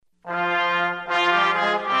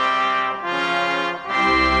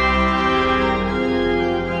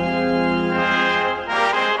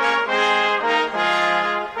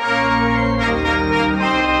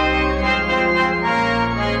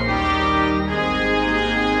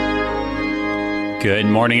Good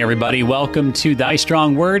morning, everybody. Welcome to Thy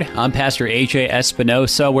Strong Word. I'm Pastor AJ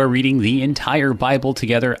Espinosa. We're reading the entire Bible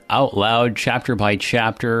together out loud, chapter by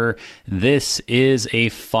chapter. This is a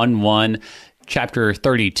fun one. Chapter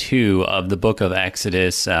 32 of the book of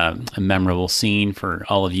Exodus, a memorable scene for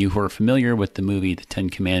all of you who are familiar with the movie, The Ten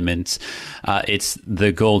Commandments. It's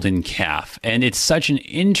the golden calf. And it's such an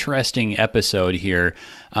interesting episode here,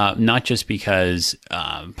 not just because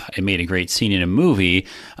it made a great scene in a movie,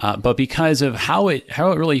 but because of how it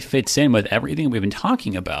really fits in with everything we've been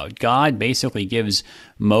talking about. God basically gives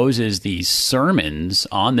Moses these sermons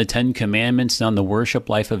on the Ten Commandments and on the worship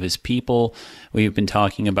life of his people. We've been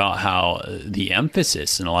talking about how the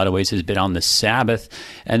emphasis in a lot of ways has been on the Sabbath.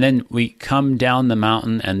 And then we come down the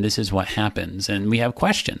mountain and this is what happens. And we have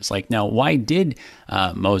questions like, now, why did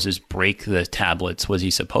Moses break the tablets? Was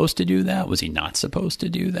he supposed to do that? Was he not supposed to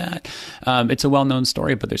do that? It's a well-known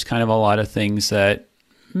story, but there's kind of a lot of things that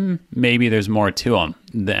maybe there's more to them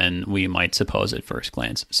than we might suppose at first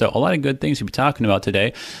glance. So a lot of good things to be talking about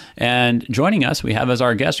today. And joining us, we have as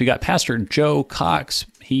our guest, we got Pastor Joe Cox.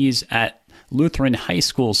 He's at Lutheran High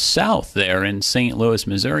School South there in St. Louis,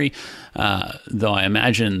 Missouri, though I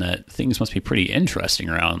imagine that things must be pretty interesting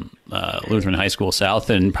around Lutheran High School South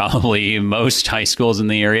and probably most high schools in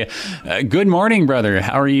the area. Good morning, brother.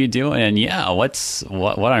 How are you doing? And yeah, what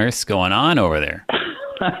on earth's going on over there?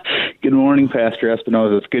 Good morning, Pastor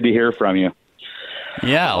Espinosa. It's good to hear from you.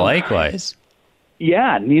 Yeah, likewise.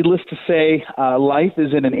 Yeah, needless to say, life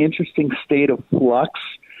is in an interesting state of flux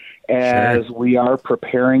as we are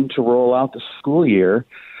preparing to roll out the school year.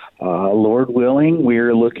 Lord willing,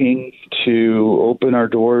 we're looking to open our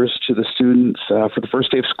doors to the students for the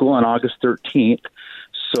first day of school on August 13th.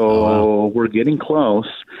 So we're getting close.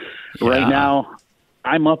 Yeah. Right now,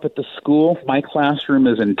 I'm up at the school. My classroom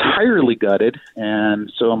is entirely gutted,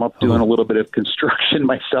 and so I'm up doing a little bit of construction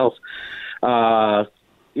myself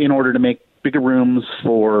in order to make bigger rooms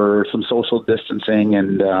for some social distancing.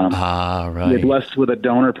 And we're blessed with a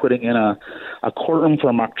donor putting in a courtroom for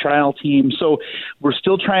a mock trial team. So we're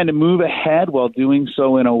still trying to move ahead while doing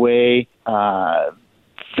so in a way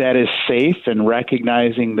that is safe and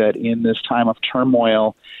recognizing that in this time of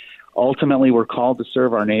turmoil, ultimately, we're called to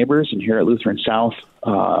serve our neighbors, and here at Lutheran South,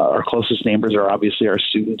 our closest neighbors are obviously our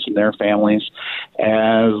students and their families,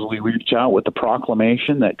 as we reach out with the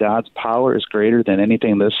proclamation that God's power is greater than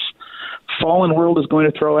anything this fallen world is going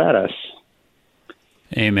to throw at us.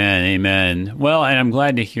 Amen, amen. Well, and I'm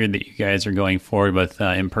glad to hear that you guys are going forward with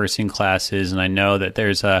in-person classes, and I know that there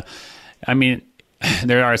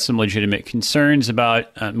are some legitimate concerns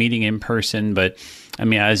about meeting in person, but I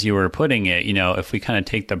mean, as you were putting it, if we kind of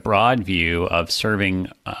take the broad view of serving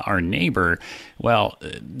our neighbor, well,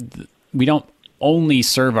 we don't only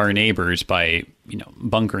serve our neighbors by,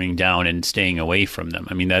 bunkering down and staying away from them.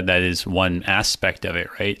 I mean, that is one aspect of it,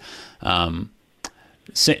 right?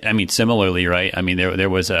 Similarly, right? I mean, there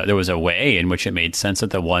was a way in which it made sense that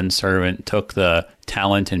the one servant took the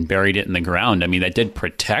talent and buried it in the ground. I mean, that did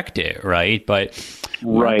protect it, right? But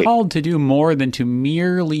we're called to do more than to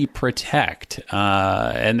merely protect.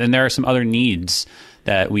 And then there are some other needs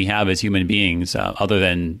that we have as human beings, other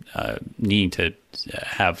than needing to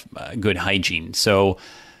have good hygiene. So,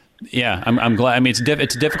 yeah, I'm glad. I mean,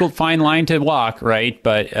 it's a difficult fine line to walk, right?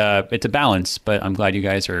 But it's a balance. But I'm glad you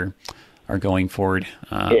guys are going forward,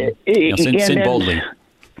 sin boldly.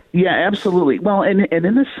 Yeah, absolutely. Well, and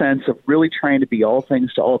in the sense of really trying to be all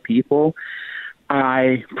things to all people,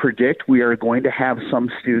 I predict we are going to have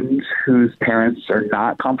some students whose parents are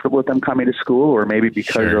not comfortable with them coming to school, or maybe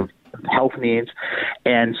because of health needs.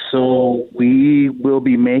 And so we will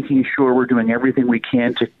be making sure we're doing everything we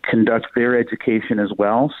can to conduct their education as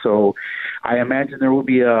well. So I imagine there will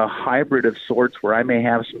be a hybrid of sorts where I may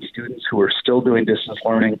have some students who are still doing distance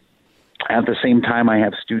learning. At the same time, I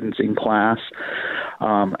have students in class.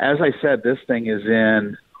 As I said, this thing is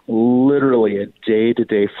in literally a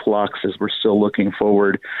day-to-day flux as we're still looking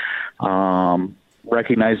forward,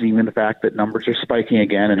 recognizing even the fact that numbers are spiking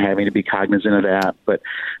again and having to be cognizant of that. But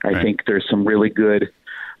I think there's some really good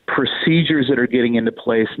procedures that are getting into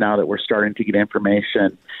place now that we're starting to get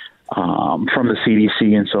information from the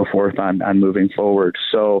CDC and so forth on moving forward.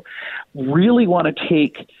 So really want to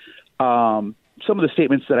take some of the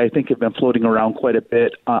statements that I think have been floating around quite a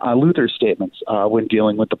bit, Luther's statements when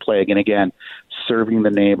dealing with the plague. And again, serving the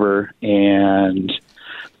neighbor, and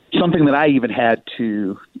something that I even had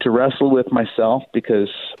to wrestle with myself, because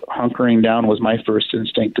hunkering down was my first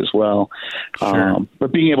instinct as well. Sure.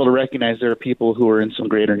 But being able to recognize there are people who are in some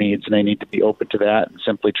greater needs, and I need to be open to that, and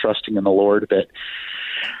simply trusting in the Lord that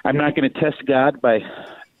I'm not going to test God by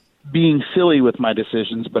being silly with my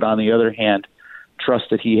decisions, but on the other hand, trust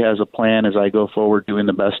that He has a plan as I go forward, doing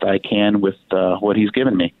the best I can with what He's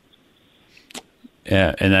given me.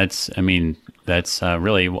 Yeah, and that's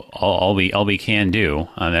really all we can do.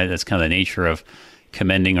 That's kind of the nature of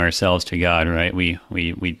commending ourselves to God, right? We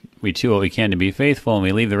do what we can to be faithful, and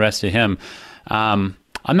we leave the rest to Him. I'm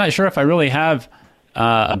not sure if I really have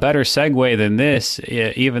a better segue than this,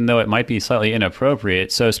 even though it might be slightly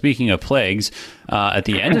inappropriate. So speaking of plagues, at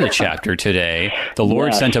the end of the chapter today, the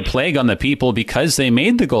Lord sent a plague on the people because they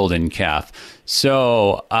made the golden calf.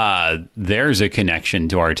 So there's a connection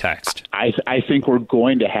to our text. I think we're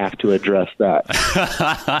going to have to address that.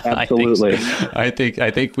 Absolutely. I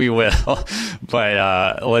think we will.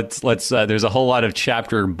 But let's. There's a whole lot of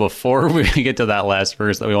chapter before we get to that last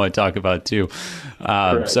verse that we want to talk about too.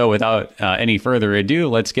 So without any further ado,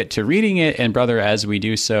 let's get to reading it. And brother, as we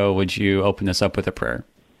do so, would you open us up with a prayer?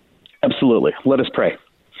 Absolutely. Let us pray.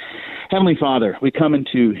 Heavenly Father, we come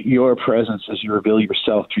into your presence as you reveal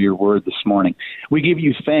yourself through your word this morning. We give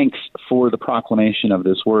you thanks for the proclamation of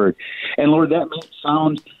this word. And Lord, that may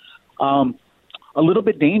sound a little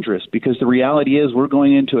bit dangerous, because the reality is we're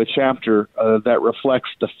going into a chapter that reflects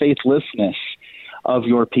the faithlessness of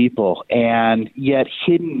your people. And yet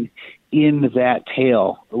hidden in that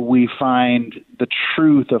tale, we find the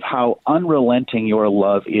truth of how unrelenting your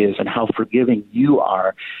love is and how forgiving you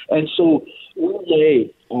are. And so we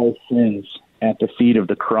lay our sins at the feet of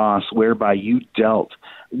the cross, whereby you dealt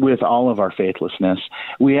with all of our faithlessness.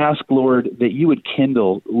 We ask, Lord, that you would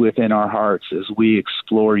kindle within our hearts as we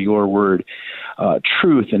explore your word,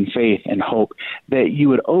 truth and faith and hope, that you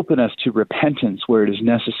would open us to repentance where it is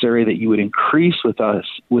necessary, that you would increase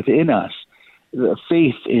within us the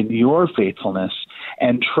faith in your faithfulness,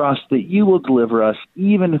 and trust that you will deliver us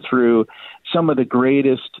even through some of the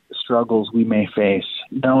greatest struggles we may face,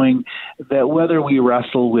 knowing that whether we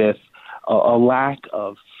wrestle with a lack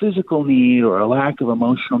of physical need or a lack of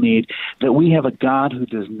emotional need, that we have a God who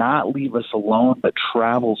does not leave us alone, but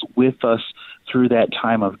travels with us through that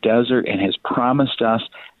time of desert and has promised us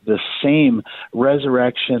the same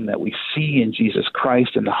resurrection that we see in Jesus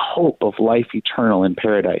Christ and the hope of life eternal in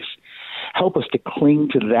paradise. Help us to cling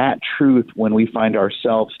to that truth when we find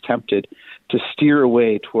ourselves tempted to steer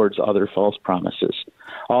away towards other false promises.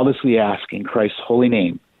 All this we ask in Christ's holy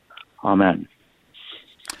name. Amen.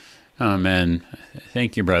 Amen.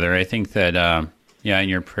 Thank you, brother. I think that, in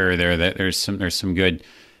your prayer there, that there's some good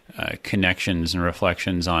connections and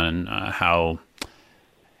reflections on how,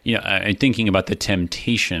 and thinking about the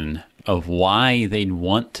temptation of why they'd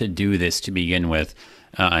want to do this to begin with.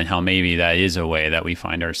 And how maybe that is a way that we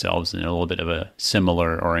find ourselves in a little bit of a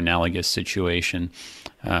similar or analogous situation.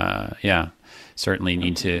 Certainly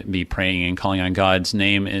need to be praying and calling on God's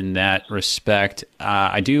name in that respect.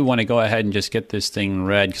 I do want to go ahead and just get this thing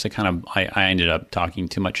read, because I ended up talking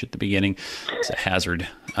too much at the beginning. It's a hazard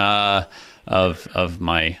of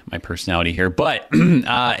my personality here. But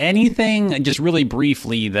anything just really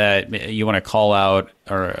briefly that you want to call out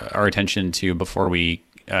our attention to before we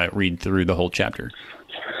read through the whole chapter?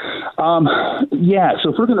 So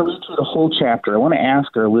if we're going to read through the whole chapter, I want to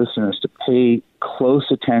ask our listeners to pay close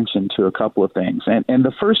attention to a couple of things. And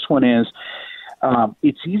the first one is,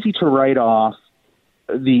 it's easy to write off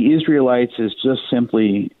the Israelites as just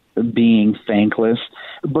simply being thankless,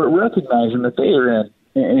 but recognizing that they are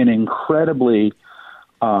in an incredibly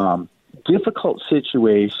difficult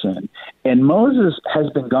situation. And Moses has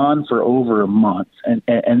been gone for over a month.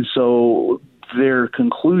 And so their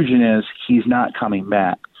conclusion is he's not coming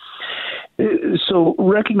back. So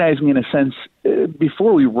recognizing, in a sense,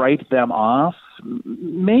 before we write them off,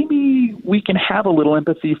 maybe we can have a little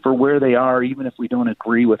empathy for where they are, even if we don't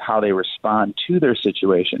agree with how they respond to their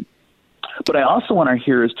situation. But I also want our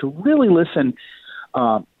hearers to really listen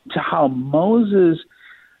to how Moses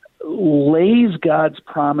lays God's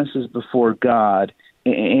promises before God,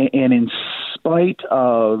 and in spite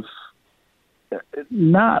of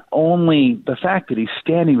not only the fact that he's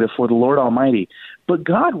standing before the Lord Almighty, but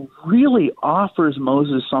God really offers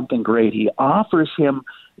Moses something great. He offers him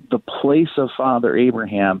the place of Father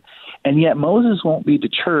Abraham, and yet Moses won't be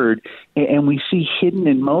deterred, and we see hidden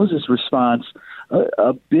in Moses' response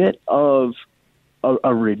a bit of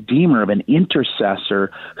a redeemer, of an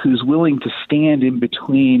intercessor who's willing to stand in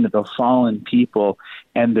between the fallen people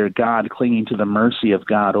and their God, clinging to the mercy of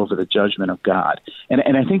God over the judgment of God.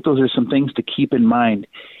 And I think those are some things to keep in mind,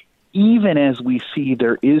 even as we see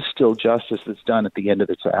there is still justice that's done at the end of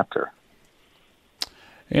the chapter.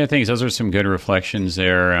 Yeah, thanks. Those are some good reflections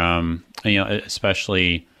there.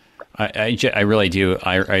 Especially, I really do.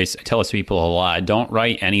 I tell us people a lot: don't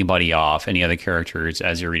write anybody off, any other characters,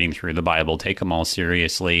 as you're reading through the Bible. Take them all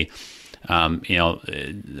seriously.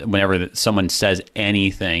 Whenever someone says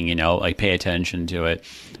anything, like pay attention to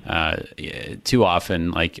it. Too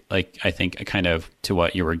often, like I think kind of to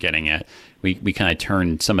what you were getting at, we kind of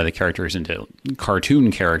turn some of the characters into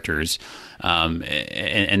cartoon characters,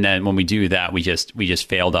 and then when we do that, we just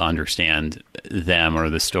fail to understand them or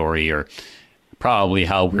the story, or probably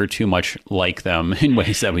how we're too much like them in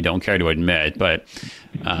ways that we don't care to admit. But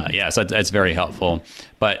so that's very helpful.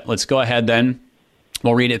 But let's go ahead then.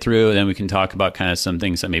 We'll read it through, and then we can talk about kind of some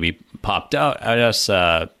things that maybe popped out at us,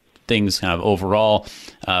 things kind of overall,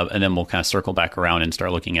 and then we'll kind of circle back around and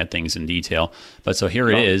start looking at things in detail. But so here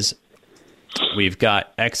it is. We've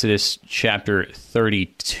got Exodus chapter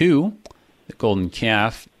 32, the golden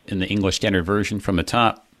calf in the English Standard Version from the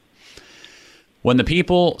top. When the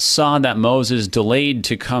people saw that Moses delayed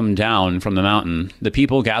to come down from the mountain, the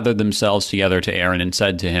people gathered themselves together to Aaron and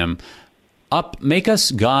said to him, "Up, make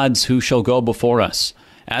us gods who shall go before us.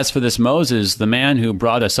 As for this Moses, the man who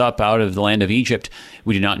brought us up out of the land of Egypt,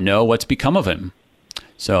 we do not know what's become of him."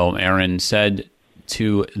 So Aaron said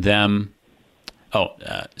to them,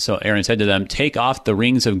 "Take off the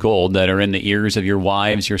rings of gold that are in the ears of your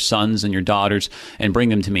wives, your sons, and your daughters, and bring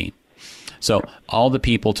them to me." So all the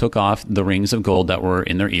people took off the rings of gold that were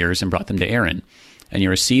in their ears and brought them to Aaron. And he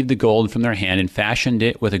received the gold from their hand and fashioned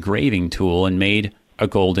it with a graving tool and made a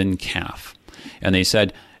golden calf. And they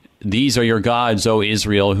said, "These are your gods, O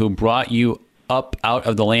Israel, who brought you up out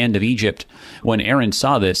of the land of Egypt." When Aaron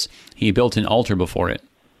saw this, he built an altar before it.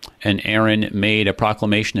 And Aaron made a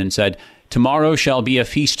proclamation and said, "Tomorrow shall be a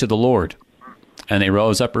feast to the Lord." And they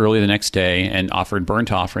rose up early the next day and offered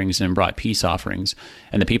burnt offerings and brought peace offerings.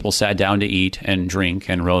 And the people sat down to eat and drink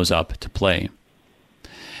and rose up to play.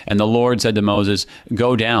 And the Lord said to Moses,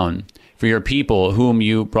 "Go down, for your people, whom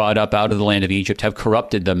you brought up out of the land of Egypt, have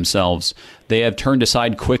corrupted themselves. They have turned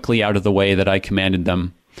aside quickly out of the way that I commanded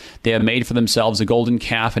them. They have made for themselves a golden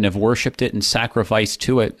calf and have worshipped it and sacrificed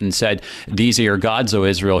to it and said, 'These are your gods, O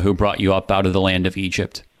Israel, who brought you up out of the land of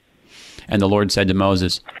Egypt.'" And the Lord said to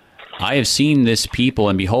Moses, "I have seen this people,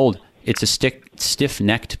 and behold, it's a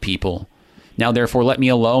stiff-necked people. Now therefore let me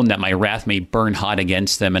alone, that my wrath may burn hot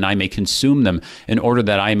against them, and I may consume them, in order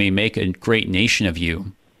that I may make a great nation of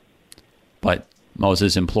you." But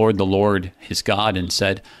Moses implored the Lord his God and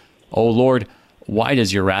said, "O Lord, why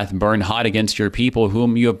does your wrath burn hot against your people,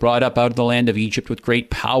 whom you have brought up out of the land of Egypt with great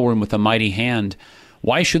power and with a mighty hand?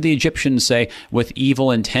 Why should the Egyptians say, 'With evil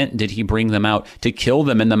intent did he bring them out, to kill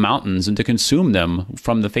them in the mountains and to consume them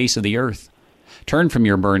from the face of the earth?' Turn from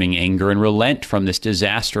your burning anger and relent from this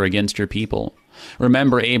disaster against your people.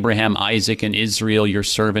 Remember Abraham, Isaac, and Israel, your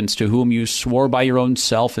servants, to whom you swore by your own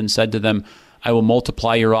self and said to them, 'I will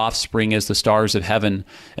multiply your offspring as the stars of heaven,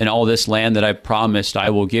 and all this land that I promised I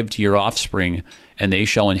will give to your offspring, and they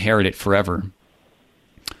shall inherit it forever.'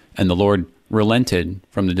 And the Lord relented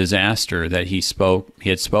from the disaster that he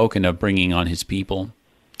had spoken of bringing on his people.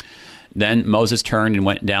 Then Moses turned and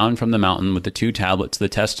went down from the mountain with the 2 tablets of the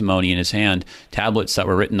testimony in his hand, tablets that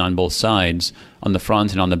were written on both sides. On the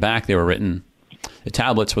front and on the back they were written. The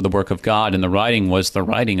tablets were the work of God, and the writing was the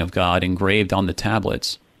writing of God engraved on the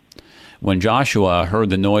tablets. When Joshua heard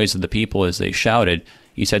the noise of the people as they shouted,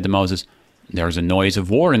 he said to Moses, "There is a noise of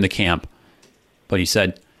war in the camp." But he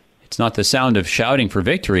said, "It's not the sound of shouting for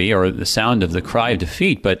victory or the sound of the cry of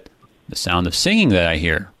defeat, but the sound of singing that I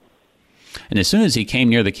hear." And as soon as he came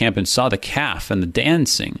near the camp and saw the calf and the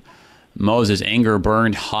dancing, Moses' anger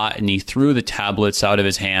burned hot, and he threw the tablets out of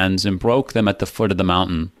his hands and broke them at the foot of the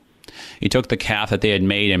mountain. He took the calf that they had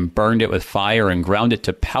made and burned it with fire and ground it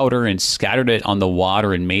to powder and scattered it on the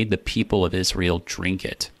water and made the people of Israel drink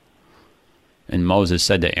it. And Moses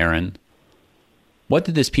said to Aaron, "What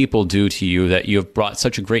did this people do to you that you have brought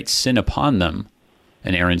such a great sin upon them?"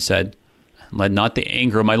 And Aaron said, "Let not the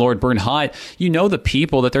anger of my Lord burn hot. You know the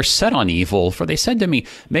people, that they're set on evil. For they said to me,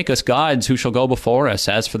 'Make us gods who shall go before us.'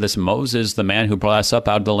 As for this Moses, the man who brought us up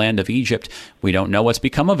out of the land of Egypt, we don't know what's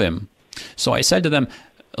become of him." So I said to them,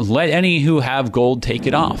 'Let any who have gold take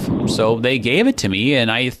it off.' So they gave it to me, and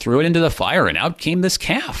I threw it into the fire, and out came this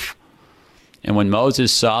calf." And when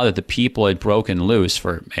Moses saw that the people had broken loose,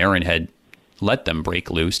 for Aaron had let them break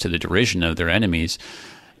loose to the derision of their enemies,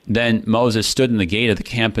 then Moses stood in the gate of the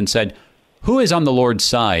camp and said, "Who is on the Lord's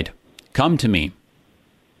side? Come to me."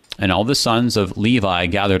 And all the sons of Levi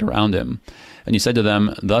gathered around him. And he said to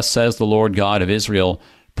them, "Thus says the Lord God of Israel,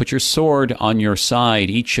 put your sword on your side,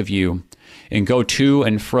 each of you, and go to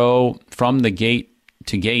and fro from the gate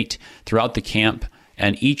to gate throughout the camp,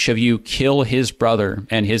 and each of you kill his brother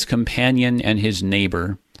and his companion and his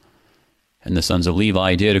neighbor." And the sons of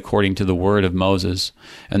Levi did according to the word of Moses.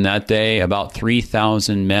 And that day about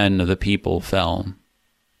 3,000 men of the people fell.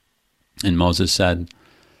 And Moses said,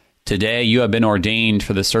 "Today you have been ordained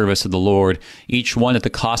for the service of the Lord, each one at the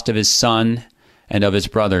cost of his son and of his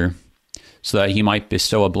brother, so that he might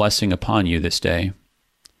bestow a blessing upon you this day."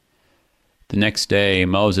 The next day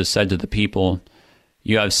Moses said to the people,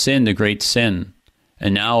 "You have sinned a great sin,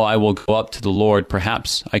 and now I will go up to the Lord.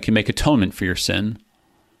 Perhaps I can make atonement for your sin."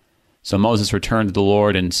 So Moses returned to the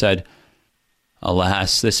Lord and said,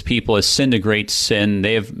 "Alas, this people has sinned a great sin.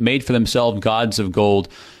 They have made for themselves gods of gold.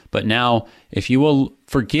 But now, if you will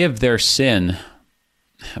forgive their sin,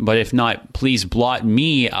 but if not, please blot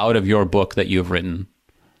me out of your book that you have written."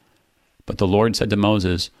 But the Lord said to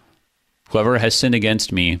Moses, "Whoever has sinned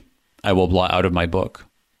against me, I will blot out of my book.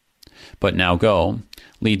 But now go,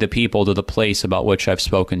 lead the people to the place about which I've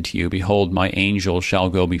spoken to you. Behold, my angel shall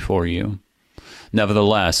go before you.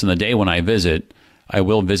 Nevertheless, in the day when I visit, I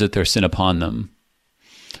will visit their sin upon them."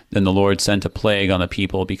 Then the Lord sent a plague on the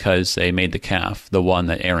people because they made the calf, the one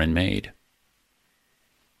that Aaron made.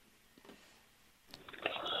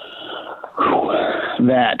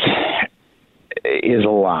 That is a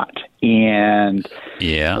lot. And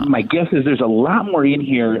my guess is there's a lot more in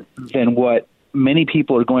here than what many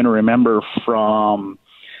people are going to remember from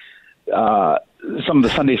some of the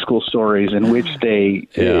Sunday school stories in which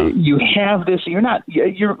you have this.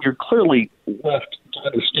 You're clearly left to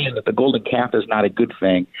understand that the golden calf is not a good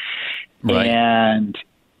thing, right? And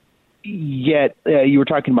yet you were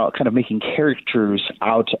talking about kind of making characters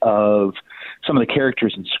out of some of the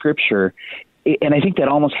characters in Scripture, and I think that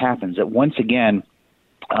almost happens that once again.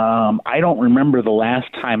 I don't remember the last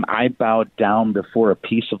time I bowed down before a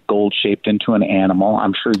piece of gold shaped into an animal.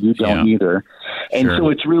 I'm sure you don't either. And so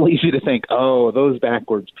it's real easy to think, oh, those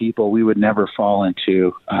backwards people, we would never fall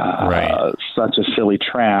into such a silly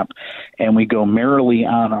trap. And we go merrily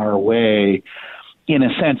on our way, in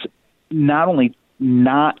a sense, not only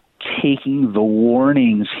not taking the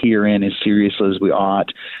warnings herein as seriously as we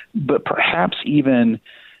ought, but perhaps even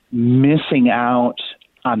missing out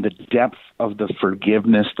on the depth of the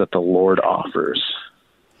forgiveness that the Lord offers.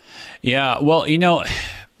 Yeah, well,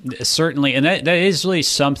 certainly, and that is really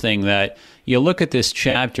something that you look at this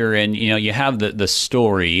chapter and, you have the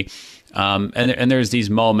story, and there's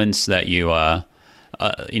these moments that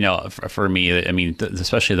for me, I mean,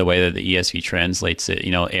 especially the way that the ESV translates it,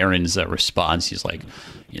 Aaron's response, he's like,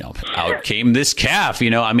 out came this calf,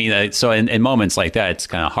 so in moments like that, it's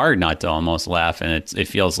kind of hard not to almost laugh, and it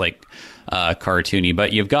feels like cartoony,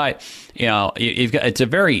 but you've got it's a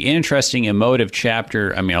very interesting, emotive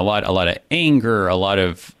chapter. I mean, a lot of anger, a lot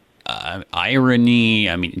of irony.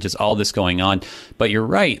 I mean, just all this going on. But you're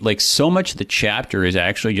right. Like, so much of the chapter is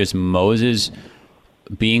actually just Moses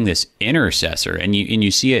being this intercessor, and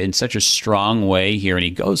you see it in such a strong way here. And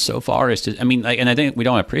he goes so far as to, and I think we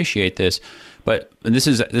don't appreciate this, but this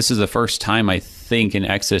is the first time I think in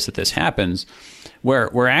Exodus that this happens,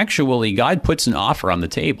 where actually God puts an offer on the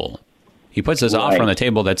table. He puts this offer on the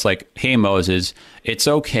table that's like, "Hey, Moses, it's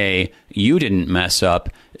okay. You didn't mess up.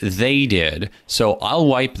 They did. So I'll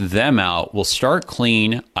wipe them out. We'll start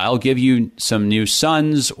clean. I'll give you some new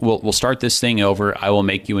sons. We'll start this thing over. I will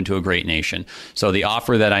make you into a great nation. So the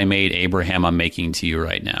offer that I made Abraham, I'm making to you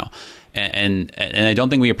right now." And I don't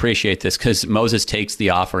think we appreciate this, because Moses takes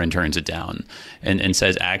the offer and turns it down and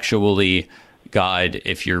says, "Actually, God,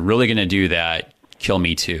 if you're really going to do that, kill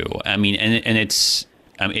me too." I mean, and it's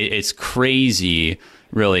crazy,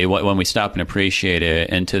 really, when we stop and appreciate it,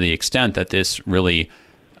 and to the extent that this really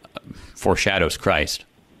foreshadows Christ.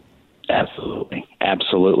 Absolutely.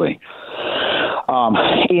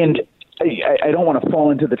 And I don't want to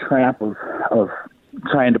fall into the trap of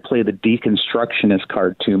trying to play the deconstructionist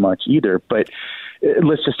card too much either, but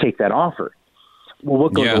let's just take that offer. Well,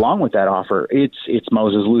 what goes along with that offer? It's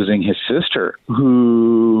Moses losing his sister,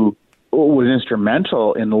 who was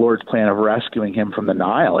instrumental in the Lord's plan of rescuing him from the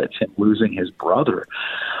Nile. It's him losing his brother.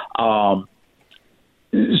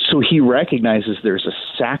 So he recognizes there's a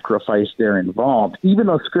sacrifice there involved, even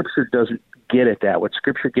though Scripture doesn't get at that. What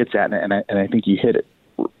Scripture gets at, and I think you hit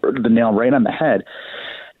the nail right on the head,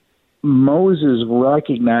 Moses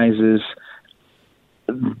recognizes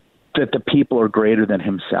that the people are greater than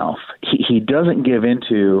himself. He doesn't give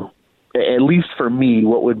into, at least for me,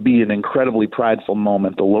 what would be an incredibly prideful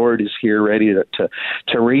moment. The Lord is here ready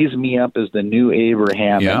to raise me up as the new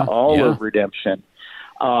Abraham and all of redemption.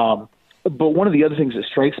 But one of the other things that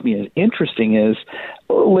strikes me as interesting is,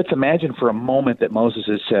 let's imagine for a moment that Moses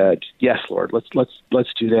has said, "Yes, Lord, let's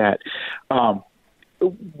do that."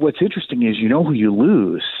 What's interesting is, who you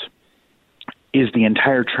lose is the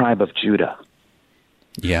entire tribe of Judah.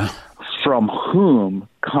 Yeah. From whom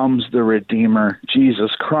comes the Redeemer,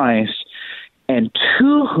 Jesus Christ. and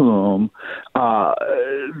to whom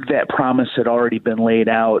that promise had already been laid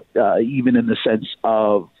out, even in the sense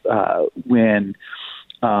of when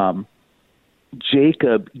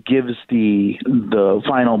Jacob gives the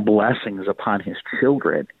final blessings upon his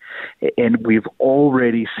children. And we've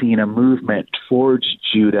already seen a movement towards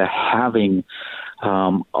Judah having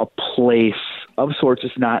a place of sorts.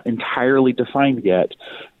 It's not entirely defined yet.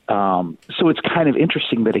 So it's kind of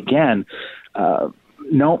interesting that, again,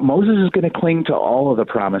 no, Moses is going to cling to all of the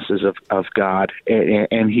promises of God,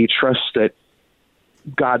 and he trusts that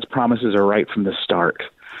God's promises are right from the start.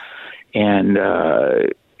 And,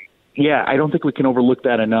 I don't think we can overlook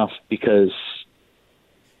that enough, because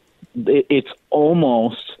it's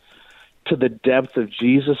almost to the depth of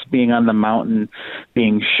Jesus being on the mountain,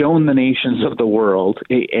 being shown the nations of the world.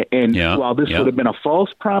 And while this would have been a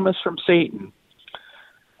false promise from Satan,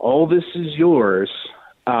 all this is yours.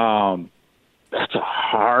 That's a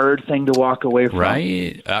hard thing to walk away from.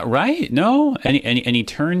 Right. Right. No. And he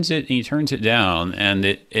turns it down, and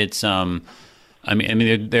it's I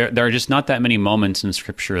mean, there are just not that many moments in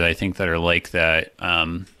Scripture that I think that are like that.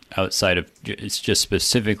 Outside of, it's just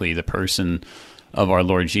specifically the person of our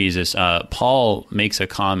Lord Jesus. Paul makes a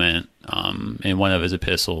comment in one of his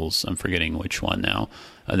epistles. I'm forgetting which one now.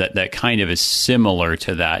 That kind of is similar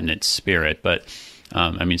to that in its spirit, but.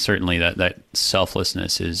 I mean, certainly that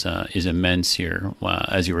selflessness is immense here.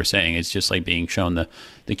 As you were saying, it's just like being shown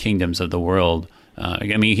the kingdoms of the world.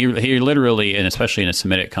 I mean, he literally, and especially in a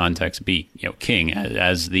Semitic context, be king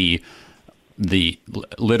as the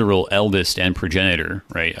literal eldest and progenitor,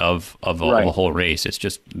 right, of a whole race. It's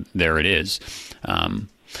just there it is.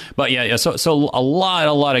 But yeah. So a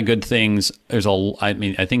lot of good things.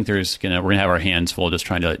 I think we're gonna have our hands full just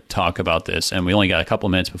trying to talk about this, and we only got a couple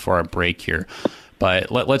minutes before our break here.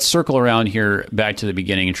 But let's circle around here back to the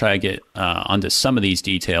beginning and try to get onto some of these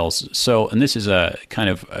details. So, and this is a kind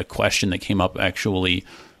of a question that came up actually,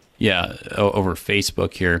 over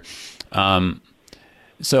Facebook here.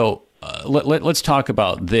 Let's talk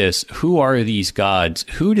about this. Who are these gods?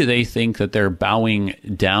 Who do they think that they're bowing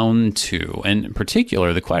down to? And in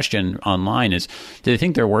particular, the question online is, do they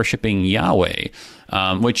think they're worshiping Yahweh?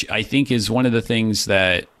 Which I think is one of the things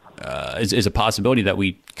that is a possibility that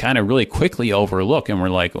we kind of really quickly overlook, and we're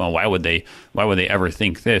like, well, why would they ever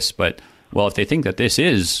think this? But well, if they think that this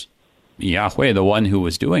is Yahweh, the one who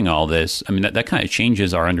was doing all this, I mean, that kind of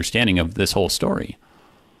changes our understanding of this whole story.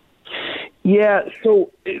 Yeah,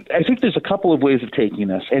 so I think there's a couple of ways of taking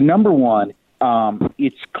this. And number one,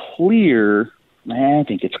 it's clear, I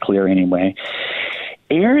think it's clear anyway,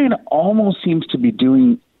 Aaron almost seems to be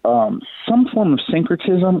doing some form of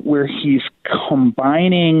syncretism where he's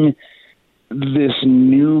combining this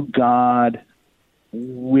new God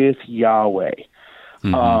with Yahweh.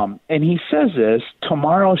 Mm-hmm. And he says this,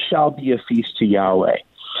 tomorrow shall be a feast to Yahweh.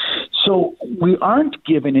 So we aren't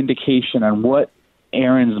given indication on what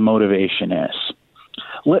Aaron's motivation is.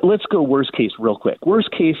 Let's go worst case real quick.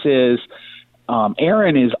 Worst case is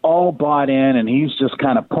Aaron is all bought in, and he's just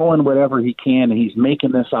kind of pulling whatever he can, and he's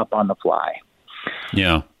making this up on the fly.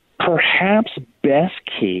 Yeah. Perhaps best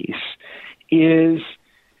case is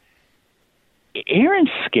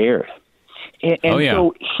Aaron's scared. And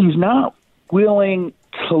so he's not willing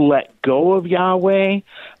to let go of Yahweh,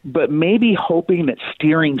 but maybe hoping that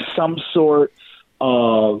steering some sort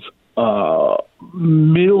of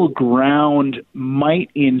middle ground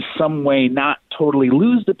might in some way not totally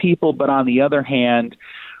lose the people, but on the other hand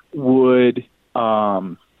would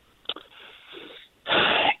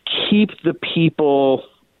keep the people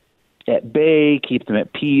at bay, keep them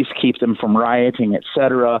at peace, keep them from rioting,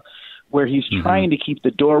 etc., where he's trying to keep the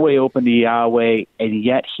doorway open to Yahweh, and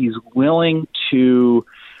yet he's willing to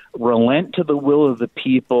relent to the will of the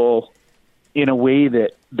people in a way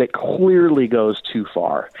that clearly goes too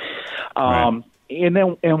far. Right.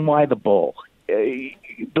 And why the bull?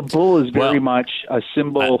 The bull is very much a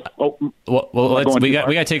symbol. We got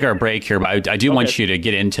to take our break here, but I do want you to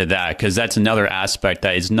get into that, because that's another aspect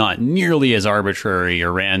that is not nearly as arbitrary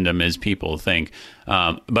or random as people think.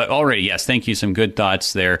 But already, yes, thank you. Some good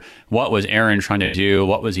thoughts there. What was Aaron trying to do?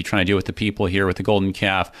 What was he trying to do with the people here with the golden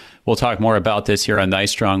calf? We'll talk more about this here on Thy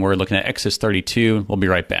Strong Word, looking at Exodus 32. We'll be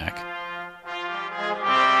right back.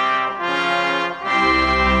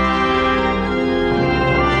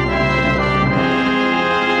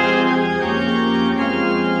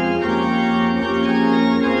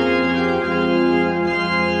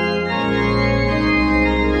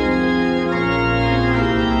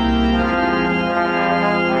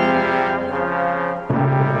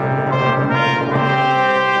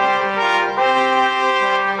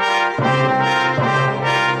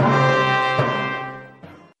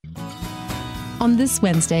 On this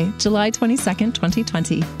Wednesday, July 22nd,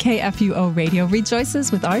 2020, KFUO Radio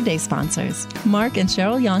rejoices with our day sponsors, Mark and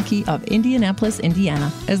Cheryl Yonke of Indianapolis,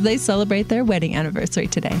 Indiana, as they celebrate their wedding anniversary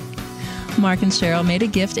today. Mark and Cheryl made a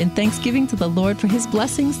gift in thanksgiving to the Lord for his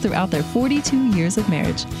blessings throughout their 42 years of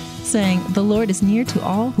marriage, saying, "The Lord is near to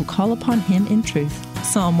all who call upon him in truth."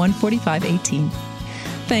 Psalm 145:18.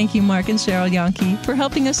 Thank you, Mark and Cheryl Yonke, for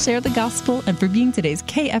helping us share the gospel and for being today's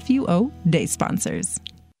KFUO Day sponsors.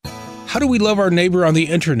 How do we love our neighbor on the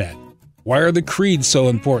internet? Why are the creeds so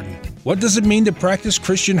important? What does it mean to practice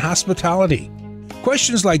Christian hospitality?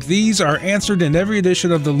 Questions like these are answered in every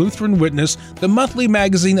edition of the Lutheran Witness, the monthly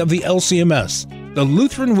magazine of the LCMS. The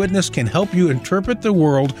Lutheran Witness can help you interpret the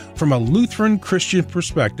world from a Lutheran Christian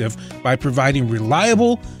perspective by providing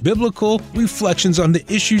reliable, biblical reflections on the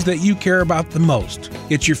issues that you care about the most.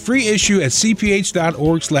 Get your free issue at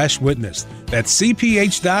cph.org/witness. That's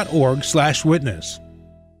cph.org/witness.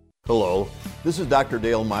 Hello, this is Dr.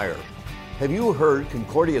 Dale Meyer. Have you heard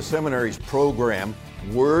Concordia Seminary's program,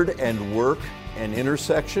 Word and Work and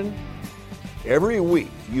Intersection? Every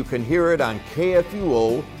week you can hear it on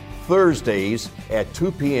KFUO Thursdays at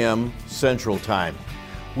 2 p.m. Central Time.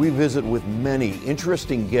 We visit with many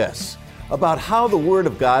interesting guests about how the Word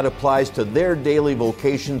of God applies to their daily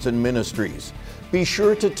vocations and ministries. Be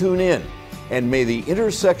sure to tune in, and may the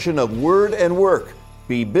intersection of Word and Work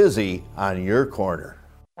be busy on your corner.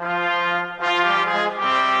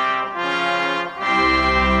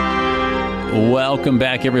 Welcome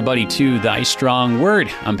back, everybody, to Thy Strong Word.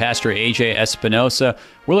 I'm Pastor AJ Espinosa.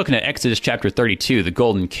 We're looking at Exodus chapter 32, the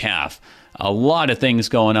golden calf. A lot of things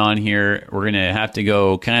going on here. We're going to have to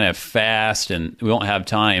go kind of fast, and we won't have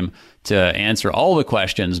time to answer all the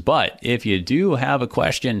questions. But if you do have a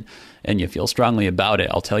question and you feel strongly about it,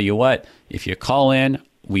 I'll tell you what, if you call in,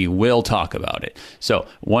 we will talk about it. So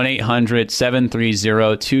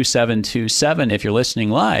 1-800-730-2727 if you're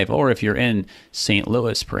listening live, or if you're in St.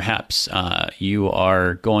 Louis, perhaps you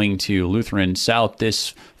are going to Lutheran South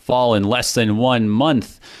this fall in less than 1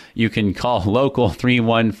 month. You can call local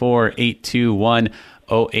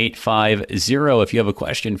 314-821-0850 if you have a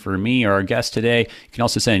question for me or our guest today. You can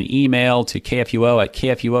also send an email to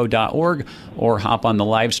kfuo@kfuo.org or hop on the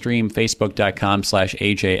live stream,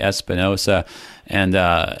 facebook.com/AJ Espinosa. And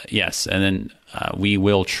yes, and then we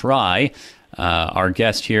will try our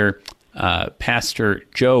guest here, Pastor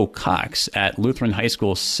Joe Cox at Lutheran High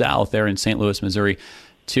School South there in St. Louis, Missouri,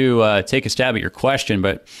 to take a stab at your question.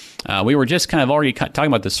 But we were just kind of already talking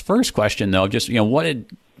about this first question, though. Just, what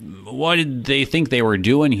did they think they were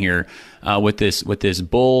doing here with this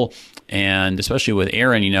bull, and especially with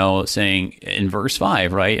Aaron, saying in verse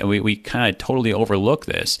 5, right? And we kind of totally overlook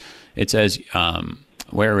this. It says,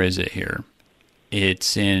 where is it here?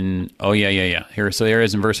 It's in, here. So there it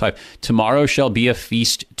is in verse 5. Tomorrow shall be a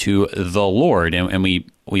feast to the Lord. And we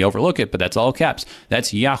overlook it, but that's all caps.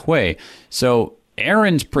 That's Yahweh. So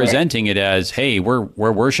Aaron's presenting it as, hey, we're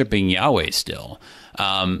worshiping Yahweh still.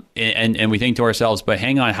 And we think to ourselves, but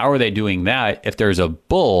hang on, how are they doing that if there's a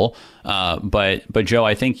bull? But Joe,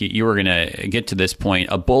 I think you were going to get to this point.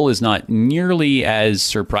 A bull is not nearly as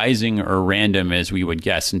surprising or random as we would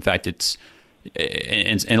guess. In fact, it's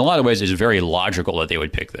in a lot of ways, it's very logical that they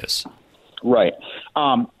would pick this. Right.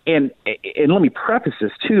 And let me preface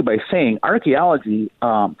this, too, by saying archaeology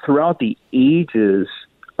throughout the ages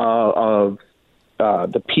of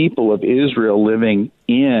the people of Israel living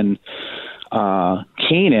in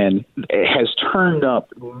Canaan has turned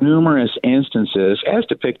up numerous instances, as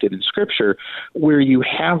depicted in Scripture, where you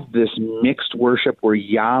have this mixed worship where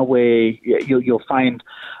Yahweh, you'll find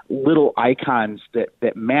little icons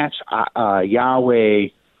that match Yahweh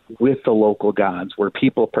with the local gods, where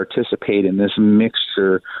people participate in this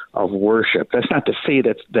mixture of worship. That's not to say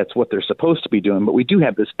that's what they're supposed to be doing, but we do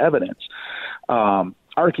have this evidence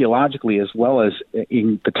archaeologically as well as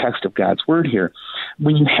in the text of God's Word here.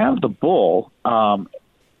 When you have the bull,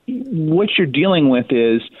 what you're dealing with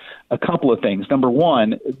is a couple of things. Number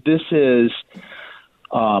one, this is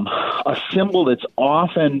a symbol that's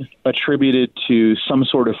often attributed to some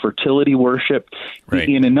sort of fertility worship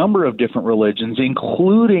in a number of different religions,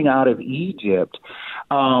 including out of Egypt.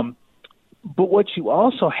 But what you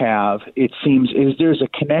also have, it seems, is there's a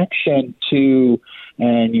connection to,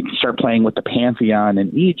 and you can start playing with the pantheon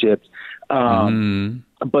in Egypt,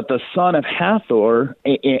 but the son of Hathor,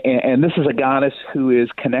 and this is a goddess who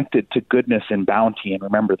is connected to goodness and bounty. And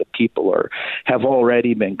remember, the people have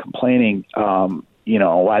already been complaining,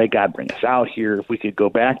 why did God bring us out here? If we could go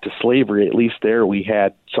back to slavery, at least there we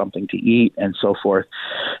had something to eat and so forth.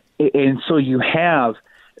 And so you have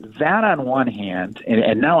that on one hand,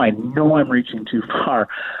 and now I know I'm reaching too far,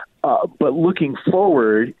 But looking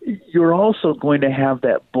forward, you're also going to have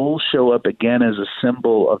that bull show up again as a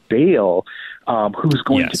symbol of Baal, who's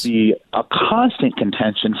going to be a constant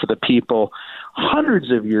contention for the people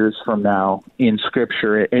hundreds of years from now in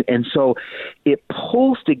Scripture. And so it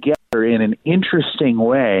pulls together in an interesting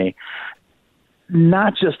way,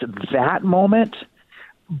 not just that moment,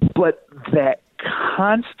 but that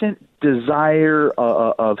constant desire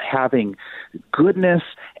of having goodness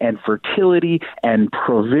and fertility and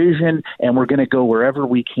provision, and we're going to go wherever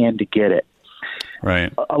we can to get it.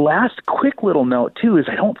 Right. A last quick little note, too, is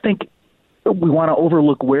I don't think we want to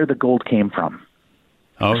overlook where the gold came from.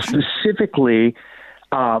 Oh, sure. Specifically,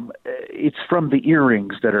 it's from the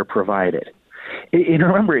earrings that are provided. And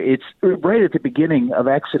remember, it's right at the beginning of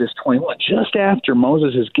Exodus 21, just after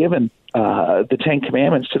Moses has given the Ten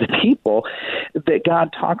Commandments to the people, that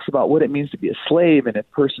God talks about what it means to be a slave, and if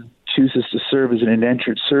a person chooses to serve as an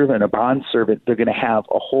indentured servant, a bondservant, they're going to have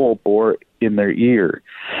a hole bored in their ear.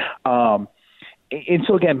 And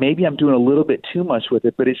so, again, maybe I'm doing a little bit too much with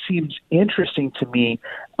it, but it seems interesting to me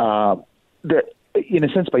that, in a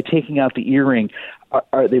sense, by taking out the earring,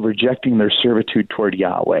 are they rejecting their servitude toward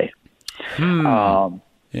Yahweh?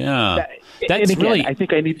 Yeah. That's again, really, I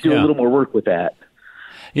think I need to do a little more work with that.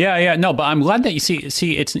 Yeah. No, but I'm glad that you see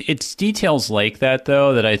it's details like that,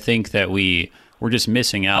 though, that I think that we're just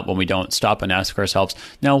missing out when we don't stop and ask ourselves,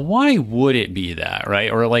 now, why would it be that,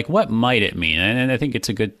 right? Or like, what might it mean? And I think it's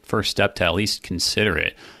a good first step to at least consider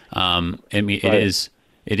it. I mean, right.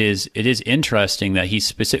 It is interesting that he's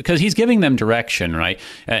specific, because he's giving them direction, right?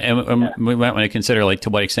 And we might want to consider, like,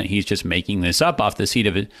 to what extent he's just making this up off by the seat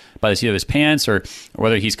of his pants, or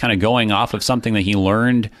whether he's kind of going off of something that he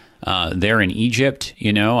learned there in Egypt.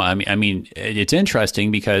 You know, I mean, it's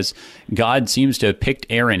interesting because God seems to have picked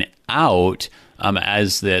Aaron out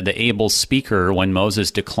as the able speaker when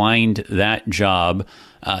Moses declined that job.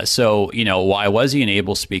 So, you know, why was he an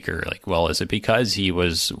able speaker? Like, well, is it because he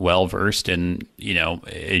was well versed in, you know,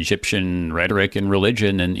 Egyptian rhetoric and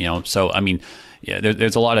religion? And, you know, so, I mean, yeah,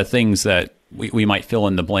 there's a lot of things that we might fill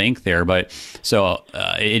in the blank there. But so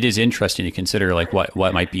it is interesting to consider, like, what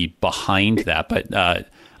might be behind that. But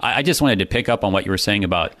I just wanted to pick up on what you were saying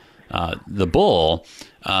about the bull.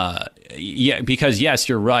 Yeah, because, yes,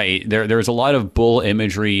 you're right. There's a lot of bull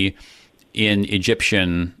imagery in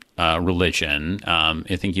Egyptian religion.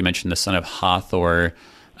 I think you mentioned the son of Hathor.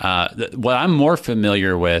 What I'm more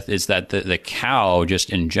familiar with is that the cow, just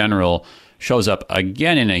in general, shows up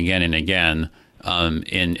again and again and again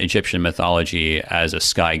in Egyptian mythology as a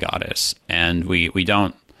sky goddess. And we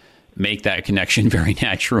don't make that connection very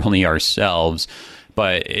naturally ourselves.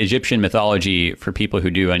 But Egyptian mythology, for people who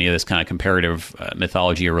do any of this kind of comparative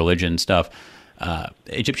mythology or religion stuff,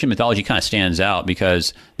 Egyptian mythology kind of stands out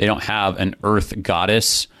because they don't have an earth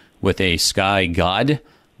goddess with a sky god.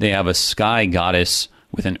 They have a sky goddess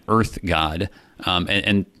with an earth god.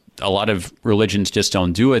 And a lot of religions just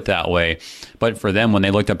don't do it that way. But for them, when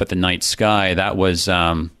they looked up at the night sky, that was,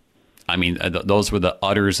 those were the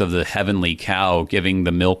udders of the heavenly cow giving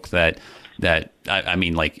the milk that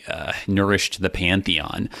nourished the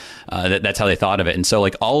pantheon. That's how they thought of it. And so,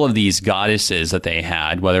 like, all of these goddesses that they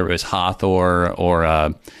had, whether it was Hathor or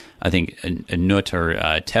I think Nut or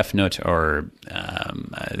Tefnut or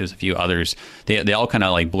there's a few others, they all kind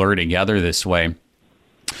of like blur together this way,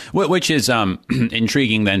 which is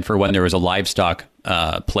intriguing then for when there was a livestock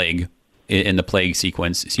plague in the plague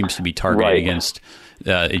sequence. It seems to be targeted against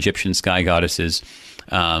Egyptian sky goddesses,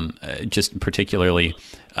 just particularly.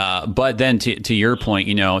 But then to your point,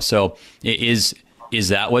 you know, so is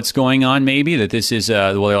that what's going on? Maybe that this is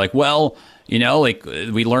well, they're like, well, you know, like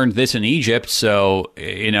we learned this in Egypt, so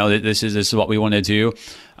you know this is what we want to do.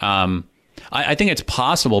 I think it's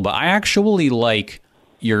possible, but I actually like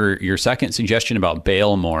your second suggestion about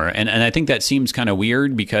Baal more, and I think that seems kind of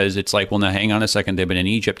weird because it's like, well, now hang on a second, they've been in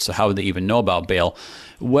Egypt, so how would they even know about Baal?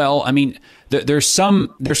 Well, I mean, there's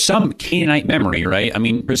some Canaanite memory, right? I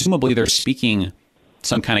mean, presumably they're speaking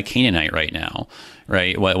some kind of Canaanite right now,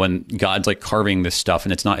 right? When God's like carving this stuff,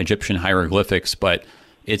 and it's not Egyptian hieroglyphics, but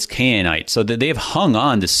it's Canaanite. So that they've hung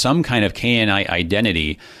on to some kind of Canaanite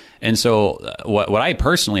identity. And so what I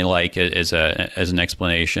personally like as an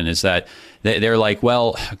explanation is that they're like,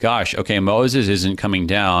 well, gosh, okay, Moses isn't coming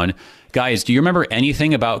down. Guys, do you remember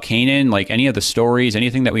anything about Canaan? Like any of the stories,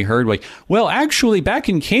 anything that we heard? Like, well, actually, back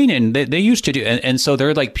in Canaan, they used to do, and so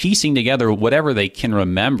they're like piecing together whatever they can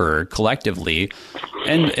remember collectively.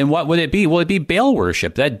 And what would it be? Well, it'd be Baal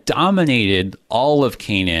worship that dominated all of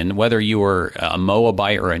Canaan, whether you were a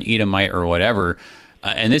Moabite or an Edomite or whatever.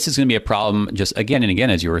 And this is going to be a problem just again and again,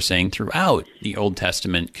 as you were saying, throughout the Old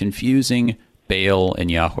Testament, confusing Baal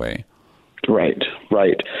and Yahweh. Right.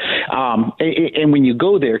 And when you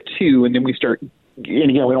go there too, and then we start, and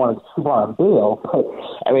again, we don't want to keep on Baal,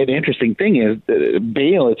 but I mean, the interesting thing is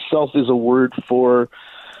Baal itself is a word for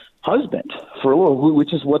husband, for Lord,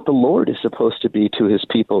 which is what the Lord is supposed to be to his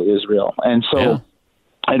people Israel. And so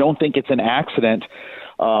I don't think it's an accident,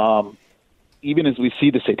 even as we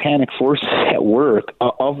see the satanic forces at work,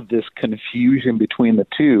 of this confusion between the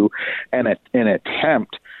two, and an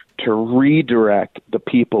attempt to redirect the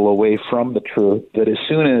people away from the truth, that as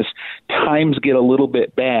soon as times get a little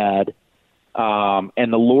bit bad,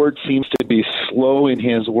 and the Lord seems to be slow in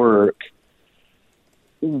his work,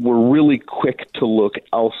 we're really quick to look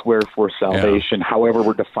elsewhere for salvation, however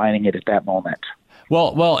we're defining it at that moment.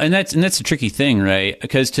 Well, and that's a tricky thing, right?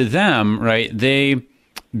 Because to them, right, they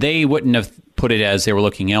wouldn't have put it as they were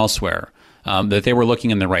looking elsewhere, that they were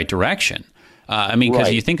looking in the right direction. I mean,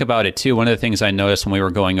 because you think about it too. One of the things I noticed when we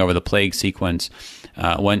were going over the plague sequence,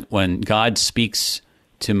 when God speaks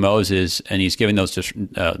to Moses and he's giving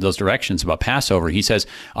those directions about Passover, he says,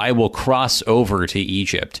 "I will cross over to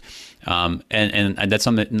Egypt," and that's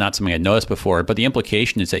not something I'd noticed before. But the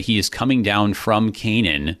implication is that he is coming down from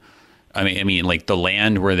Canaan. I mean, like the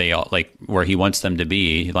land where where he wants them to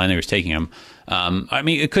be, the land he was taking them. I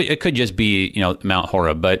mean, it could just be, Mount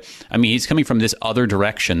Horeb, but I mean, he's coming from this other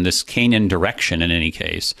direction, this Canaan direction in any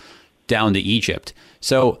case, down to Egypt.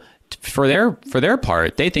 So for their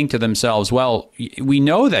part, they think to themselves, well, we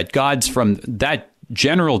know that God's from that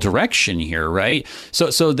general direction here, right?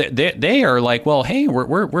 So they are like, well, hey,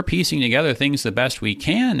 we're piecing together things the best we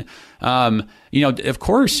can. Of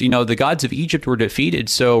course, the gods of Egypt were defeated,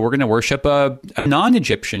 so we're going to worship a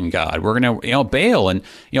non-Egyptian god. We're going to, Baal, and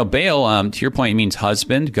Baal, to your point, means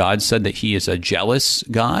husband. God said that he is a jealous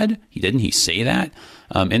God. He say that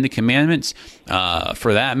in the commandments.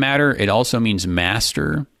 For that matter, it also means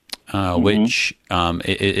master, which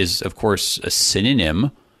is of course a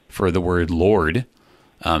synonym for the word Lord.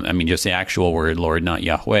 Just the actual word Lord, not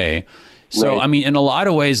Yahweh. So, right. I mean, in a lot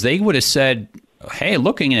of ways, they would have said, hey,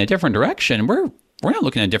 looking in a different direction, we're not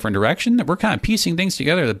looking in a different direction. We're kind of piecing things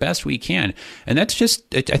together the best we can. And that's just,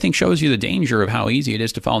 I think, shows you the danger of how easy it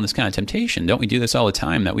is to fall in this kind of temptation. Don't we do this all the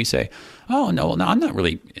time, that we say, oh, no, I'm not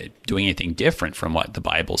really doing anything different from what the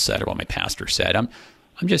Bible said or what my pastor said. I'm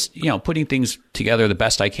just, putting things together the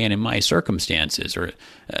best I can in my circumstances, or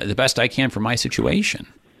the best I can for my situation.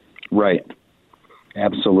 Right.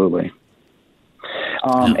 Absolutely.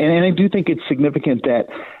 And I do think it's significant that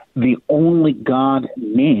the only God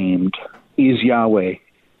named is Yahweh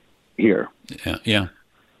here. Yeah.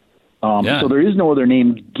 So there is no other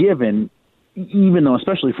name given, even though,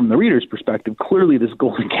 especially from the reader's perspective, clearly this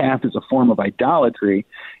golden calf is a form of idolatry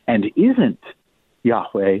and isn't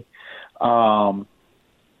Yahweh.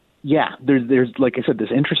 There's like I said, this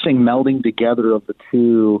interesting melding together of the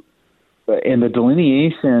two, and the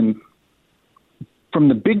delineation from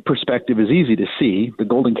the big perspective is easy to see. The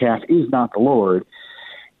golden calf is not the Lord.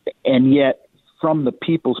 And yet, from the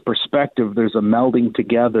people's perspective, there's a melding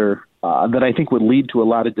together that I think would lead to a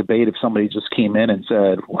lot of debate if somebody just came in and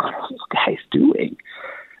said, what are these guys doing?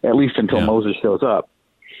 At least until Moses shows up.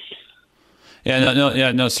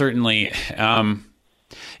 No, certainly.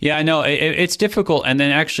 I know it's difficult. And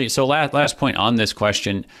then actually, so last point on this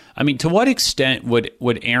question, I mean, to what extent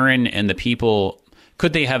would Aaron and the people,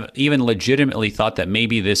 could they have even legitimately thought that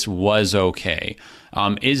maybe this was okay?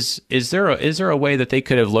 Is there a way that they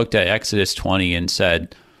could have looked at Exodus 20 and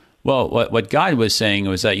said, well, what God was saying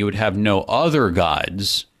was that you would have no other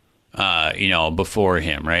gods, before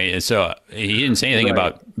him, right? And so he didn't say anything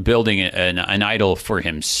about building an idol for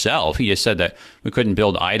himself. He just said that we couldn't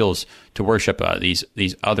build idols to worship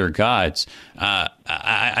these other gods.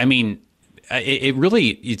 It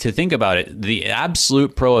really, to think about it, the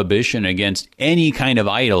absolute prohibition against any kind of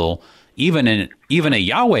idol, even a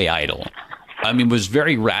Yahweh idol, was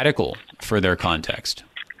very radical for their context.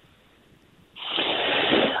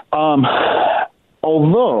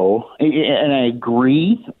 Although, and I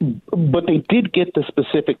agree, but they did get the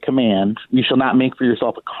specific command, you shall not make for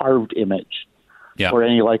yourself a carved image or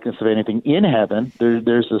any likeness of anything in heaven.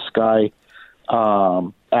 There's the sky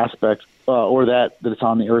aspect, or that it's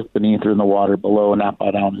on the earth beneath or in the water below, and not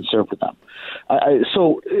bow down and serve to them.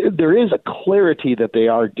 So there is a clarity that they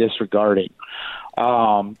are disregarding.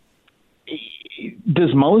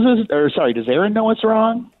 Does Aaron know it's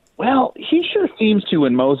wrong? Well, he sure seems to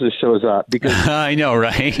when Moses shows up, because I know,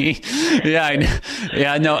 right?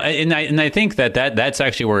 No, and I think that's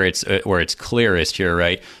actually where it's clearest here,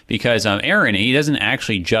 right? Because Aaron, he doesn't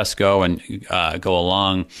actually just go and go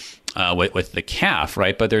along with the calf,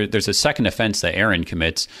 right? But there's a second offense that Aaron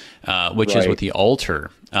commits, which is with the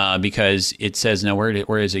altar, because it says, now where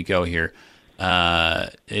does it go here?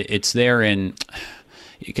 it's there in,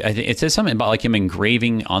 I think it says something about like him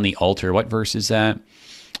engraving on the altar. What verse is that?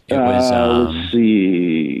 It was, let's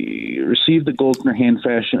see. Receive the gold in your hand,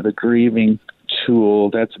 fashion the grieving tool.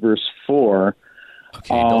 That's verse 4.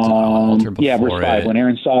 Okay, built an altar before verse 5. it. When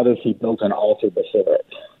Aaron saw this, he built an altar before it.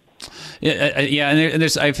 Yeah, and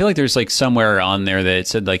there's. I feel like there's like somewhere on there that it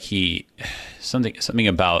said like something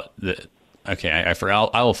about the. Okay, I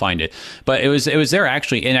forgot. I will find it. But it was there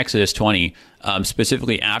actually in Exodus 20,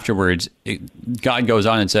 specifically afterwards. God goes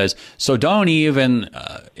on and says, "So don't even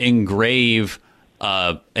engrave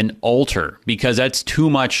an altar because that's too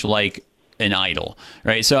much like an idol,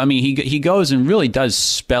 right?" So I mean, he goes and really does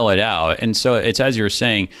spell it out, and so it's as you're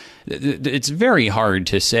saying, it's very hard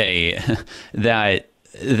to say that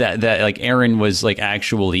like Aaron was like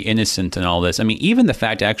actually innocent in all this. I mean, even the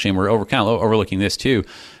fact actually, and we're kind of overlooking this too.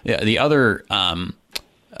 The other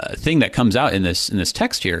thing that comes out in this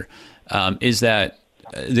text here is that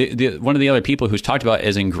the one of the other people who's talked about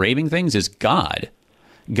as engraving things is God.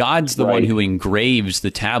 God's the one who engraves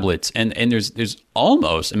the tablets, and there's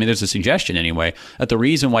almost, I mean, there's a suggestion anyway that the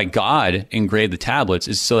reason why God engraved the tablets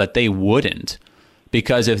is so that they wouldn't,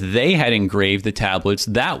 because if they had engraved the tablets,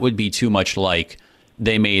 that would be too much like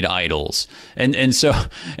they made idols, and so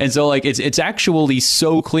like it's actually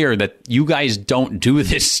so clear that you guys don't do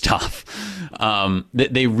this stuff. That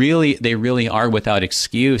they really are without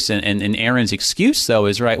excuse, and Aaron's excuse though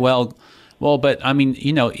is right. Well, but I mean,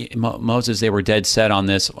 you know, Moses, they were dead set on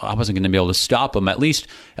this. I wasn't going to be able to stop them. At least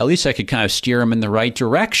I could kind of steer them in the right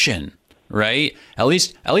direction, right? At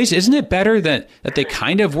least, isn't it better that they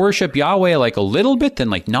kind of worship Yahweh like a little bit than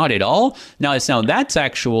like not at all? Now that's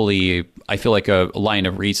actually, I feel like a line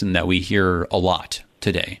of reason that we hear a lot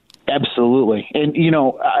today. Absolutely, and you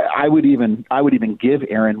know, I would even give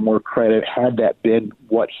Aaron more credit had that been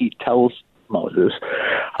what he tells Moses.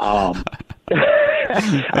 I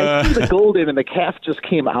see the golden and the calf just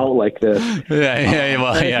came out like this.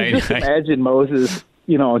 Imagine Moses,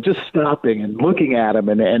 you know, just stopping and looking at him,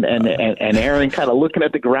 and Aaron kind of looking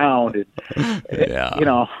at the ground, and you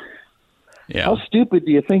know, how stupid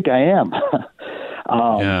do you think I am?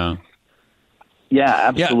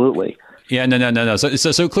 Absolutely. Yeah, no.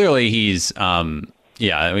 So clearly he's I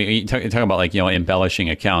mean, talking about like, you know, embellishing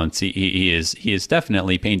accounts. He is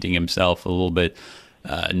definitely painting himself a little bit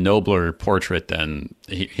nobler portrait than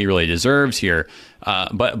he really deserves here.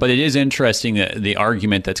 But it is interesting that the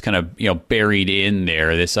argument that's kind of, you know, buried in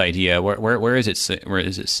there, this idea. Where is it? Where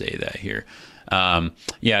does it say that here?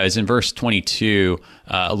 It's in verse 22.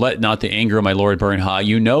 Let not the anger of my Lord burn hot.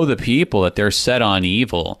 You know the people that they're set on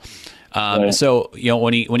evil. So, you know,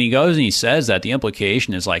 when he goes and he says that, the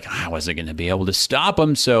implication is like, I wasn't going to be able to stop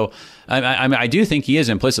him. So I do think he is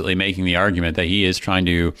implicitly making the argument that he is trying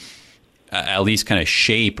to at least kind of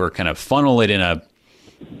shape or kind of funnel it in a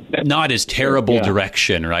not as terrible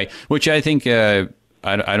direction, right? Which I think, I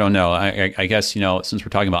don't know. I guess, you know, since we're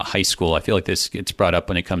talking about high school, I feel like this gets brought up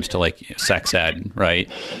when it comes to like sex ed, right?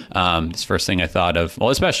 This first thing I thought of, well,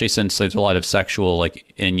 especially since there's a lot of sexual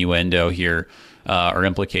like innuendo here. Or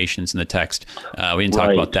implications in the text. We didn't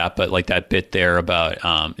talk about that, but like that bit there about,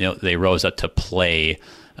 you know, they rose up to play.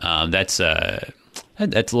 That's a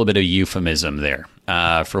little bit of euphemism there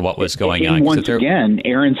for what was going on. Once again,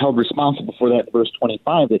 Aaron's held responsible for that, verse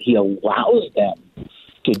 25, that he allows them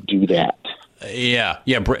to do that.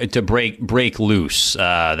 To break loose.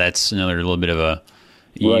 That's another little bit of a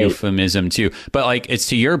euphemism too. But like, it's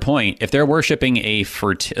to your point, if they're worshiping a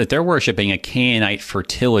Canaanite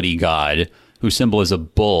fertility god, whose symbol is a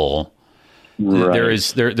bull, there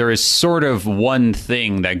is sort of one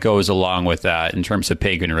thing that goes along with that in terms of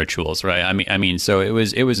pagan rituals, right? I mean, so it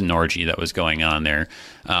was an orgy that was going on there,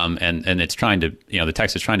 and it's trying to, you know, the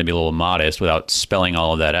text is trying to be a little modest without spelling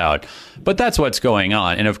all of that out, but that's what's going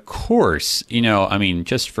on. And of course, you know, I mean,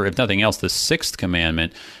 just for if nothing else, the sixth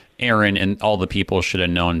commandment, Aaron and all the people should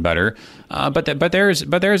have known better. But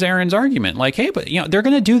there's Aaron's argument, like, hey, but you know, they're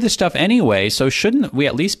going to do this stuff anyway, so shouldn't we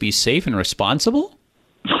at least be safe and responsible?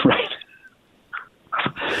 Right.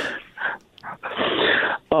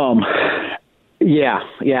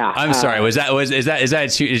 Yeah. I'm sorry. Is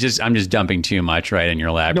that too? It's just I'm just dumping too much right in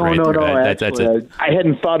your lap. No. Actually, I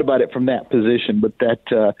hadn't thought about it from that position, but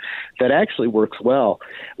that actually works well.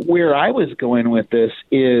 Where I was going with this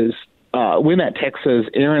is. When that text says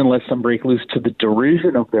Aaron lets them break loose to the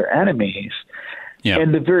derision of their enemies,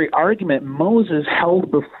 and the very argument Moses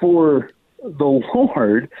held before the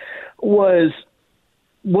Lord was,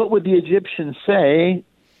 what would the Egyptians say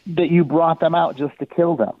that you brought them out just to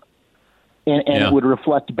kill them? And it would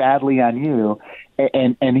reflect badly on you.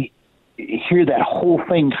 And here that whole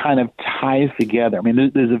thing kind of ties together. I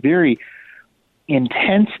mean, there's a very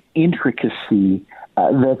intense intricacy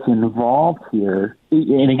that's involved here.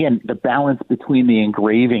 And again, the balance between the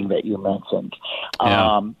engraving that you mentioned,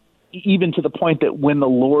 even to the point that when the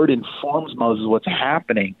Lord informs Moses what's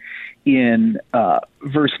happening in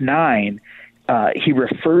verse 9, he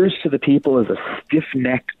refers to the people as a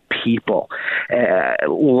stiff-necked people,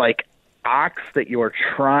 like ox that you are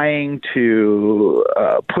trying to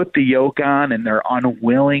put the yoke on, and they're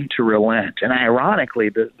unwilling to relent. And ironically,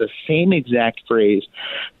 the same exact phrase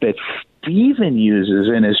that Stephen uses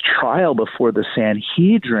in his trial before the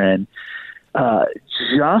Sanhedrin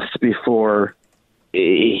just before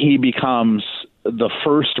he becomes the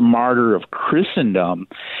first martyr of Christendom,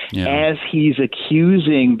 as he's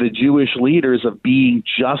accusing the Jewish leaders of being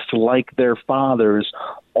just like their fathers,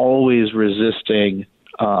 always resisting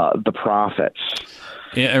the prophets.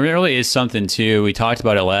 Yeah, it really is something, too. We talked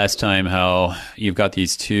about it last time, how you've got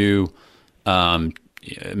these two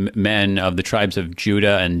men of the tribes of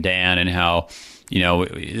Judah and Dan, and how,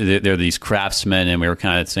 they're these craftsmen, and we were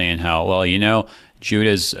kind of saying how, well,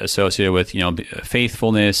 Judah's associated with,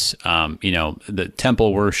 faithfulness, the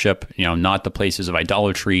temple worship, not the places of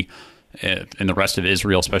idolatry, and the rest of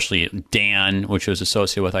Israel, especially Dan, which was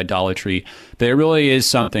associated with idolatry. But it really is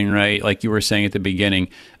something, right? Like you were saying at the beginning,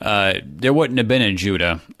 there wouldn't have been a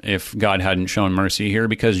Judah if God hadn't shown mercy here,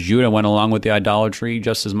 because Judah went along with the idolatry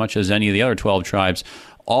just as much as any of the other 12 tribes.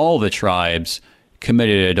 All the tribes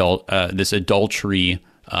committed this adultery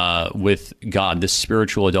with God, this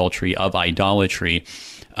spiritual adultery of idolatry.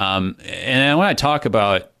 And when I talk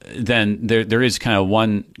about, then there is kind of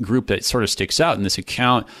one group that sort of sticks out in this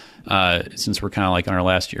account, since we're kind of like on our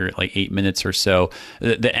last year, like 8 minutes or so,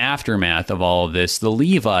 the aftermath of all of this. The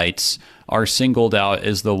Levites are singled out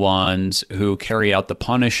as the ones who carry out the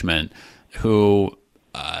punishment, who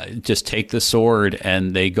just take the sword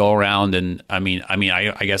and they go around, and I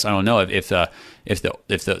guess I don't know if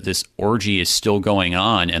this orgy is still going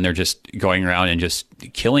on and they're just going around and just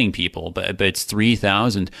killing people, but it's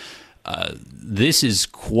 3,000. This is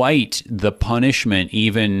quite the punishment,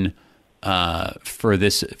 even for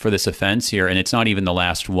this offense here, and it's not even the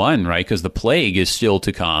last one, right? Because the plague is still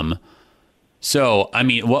to come. So,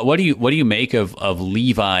 what do you make of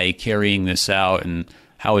Levi carrying this out, and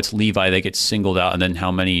how it's Levi that gets singled out, and then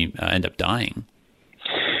how many end up dying?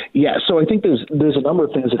 Yeah, so I think there's a number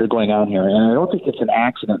of things that are going on here, and I don't think it's an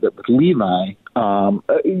accident that with Levi,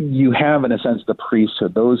 you have, in a sense, the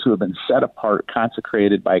priesthood, those who have been set apart,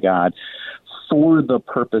 consecrated by God for the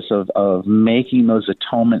purpose of making those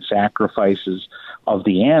atonement sacrifices of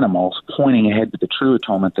the animals, pointing ahead to the true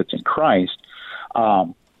atonement that's in Christ.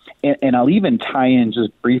 And I'll even tie in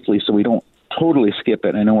just briefly so we don't totally skip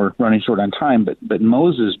it. I know we're running short on time, but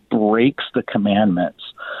Moses breaks the commandments,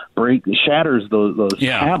 shatters those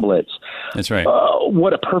tablets. That's right.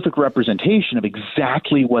 What a perfect representation of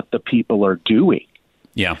exactly what the people are doing.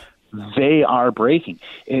 Yeah. They are breaking.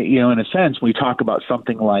 In a sense, we talk about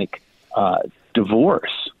something like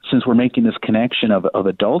divorce, since we're making this connection of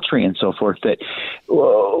adultery and so forth, that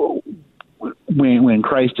when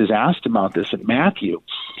Christ is asked about this in Matthew,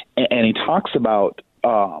 and he talks about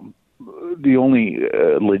the only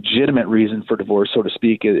legitimate reason for divorce, so to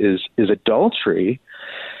speak, is adultery.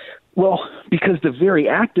 Well, because the very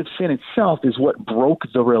act of sin itself is what broke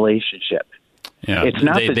the relationship. Yeah, it's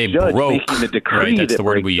not the judge making the decree that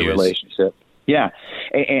breaks the relationship. Yeah,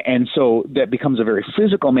 and so that becomes a very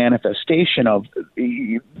physical manifestation of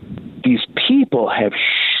these people have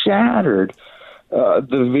shattered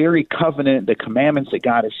the very covenant, the commandments that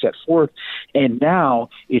God has set forth, and now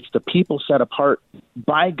it's the people set apart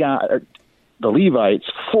by God, the Levites,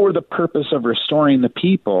 for the purpose of restoring the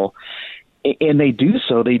people, and they do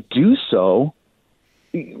so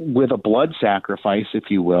with a blood sacrifice, if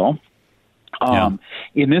you will.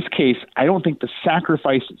 In this case, I don't think the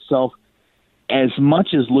sacrifice itself as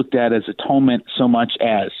much is looked at as atonement so much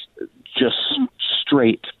as just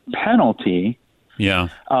straight penalty. Yeah.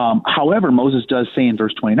 However, Moses does say in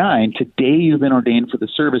verse 29, "Today you've been ordained for the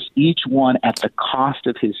service, each one at the cost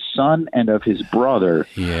of his son and of his brother,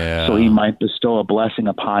 so he might bestow a blessing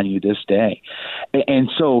upon you this day." And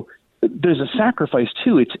so there's a sacrifice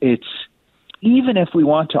too. It's even if we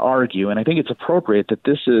want to argue, and I think it's appropriate that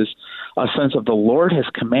this is a sense of the Lord has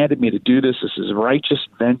commanded me to do this. This is righteous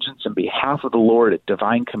vengeance on behalf of the Lord at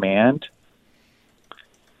divine command.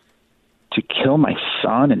 To kill my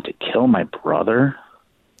son and to kill my brother.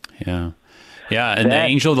 Yeah. Yeah, and the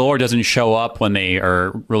angel of the Lord doesn't show up when they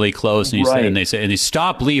are really close, and they say,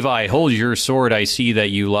 "Stop, Levi, hold your sword, I see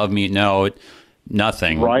that you love me." No,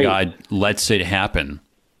 nothing. Right. God lets it happen.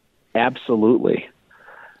 Absolutely.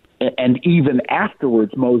 And even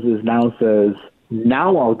afterwards, Moses now says,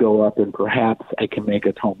 now I'll go up and perhaps I can make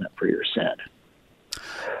atonement for your sin.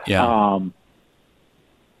 Yeah.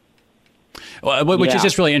 Which is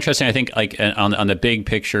just really interesting, I think, like on the big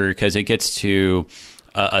picture, because it gets to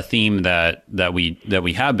a theme that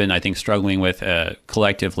we have been, I think, struggling with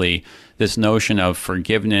collectively, this notion of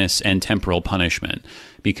forgiveness and temporal punishment,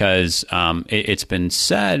 because it's been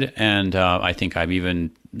said, and I think I've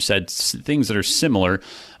even said things that are similar,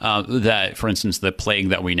 that, for instance, the plague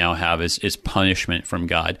that we now have is punishment from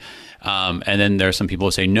God. And then there are some people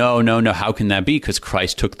who say, no, how can that be? Because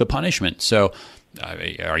Christ took the punishment. So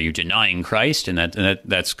are you denying Christ? And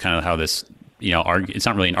that's kind of how this, it's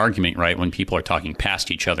not really an argument, right? When people are talking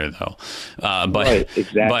past each other, though. Right,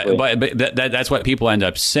 exactly. But that's what people end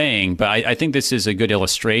up saying. But I think this is a good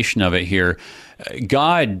illustration of it here.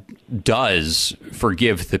 God does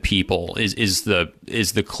forgive the people is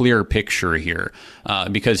the clear picture here,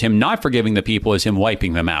 because him not forgiving the people is him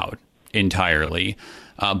wiping them out entirely.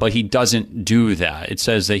 But he doesn't do that. It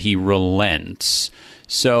says that he relents.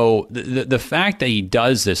 So the fact that he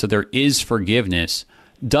does this, that there is forgiveness,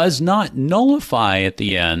 does not nullify at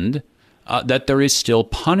the end that there is still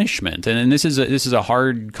punishment. And this is a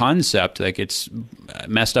hard concept that gets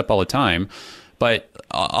messed up all the time. But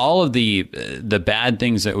all of the bad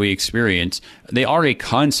things that we experience, they are a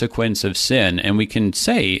consequence of sin, and we can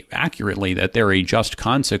say accurately that they're a just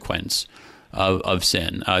consequence of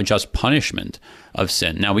sin, just punishment of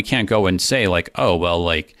sin. Now, we can't go and say like, oh, well,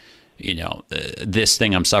 like, this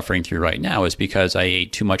thing I'm suffering through right now is because I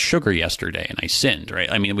ate too much sugar yesterday and I sinned,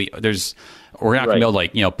 right? I mean, we're not going to be able to,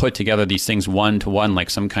 like, put together these things one to one like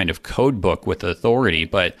some kind of code book with authority,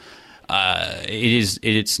 but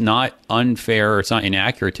it's not unfair, it's not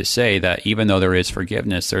inaccurate to say that even though there is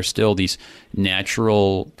forgiveness, there's still these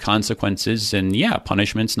natural consequences, and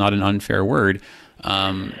punishment's not an unfair word,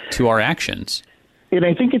 to our actions. And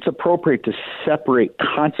I think it's appropriate to separate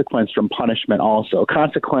consequence from punishment also.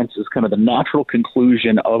 Consequence is kind of the natural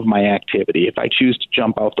conclusion of my activity. If I choose to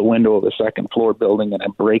jump out the window of a second-floor building and I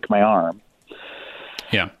break my arm,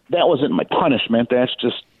 that wasn't my punishment. That's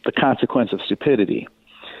just the consequence of stupidity.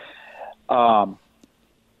 However...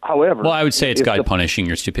 Well, I would say it's God punishing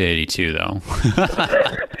your stupidity too, though.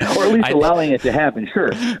 Or at least allowing it to happen,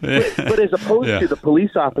 sure. But as opposed to the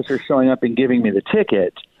police officer showing up and giving me the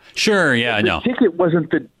ticket... Sure, the ticket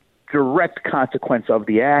wasn't the direct consequence of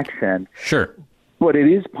the action. Sure. But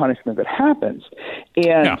it is punishment that happens.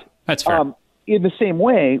 And that's fair. In the same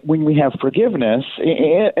way, when we have forgiveness,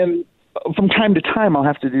 and from time to time I'll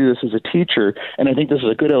have to do this as a teacher, and I think this is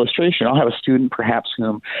a good illustration. I'll have a student perhaps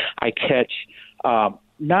whom I catch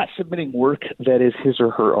not submitting work that is his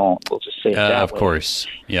or her own. We'll just say it that way. Of course,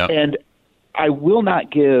 yeah. And I will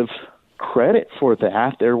not give credit for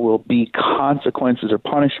that. There will be consequences or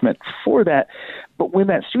punishment for that. But when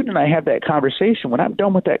that student and I have that conversation, when I'm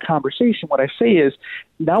done with that conversation, what I say is,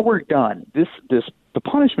 now we're done. The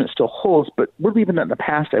punishment still holds, but we're leaving that in the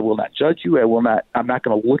past. I will not judge you. I'm not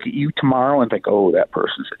going to look at you tomorrow and think, oh, that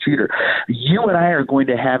person's a cheater. You and I are going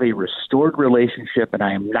to have a restored relationship, and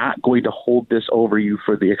I am not going to hold this over you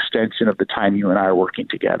for the extension of the time you and I are working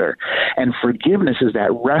together. And forgiveness is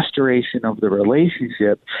that restoration of the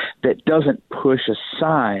relationship that doesn't push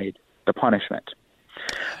aside the punishment.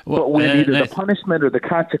 Well, but when either the punishment or the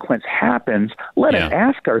consequence happens, let us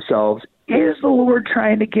ask ourselves, is the Lord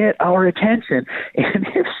trying to get our attention? And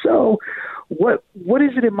if so, what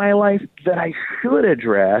is it in my life that I should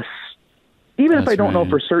address? Even if I don't know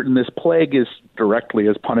for certain this plague is directly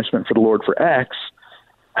as punishment for the Lord for X,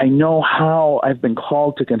 I know how I've been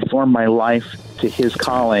called to conform my life to his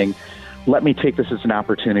calling. Let me take this as an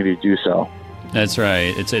opportunity to do so. That's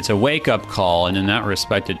right. It's a wake-up call, and in that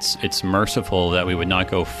respect, it's merciful that we would not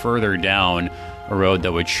go further down a road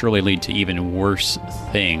that would surely lead to even worse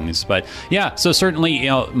things. But so certainly,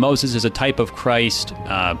 Moses is a type of Christ,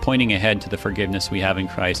 pointing ahead to the forgiveness we have in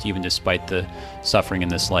Christ, even despite the suffering in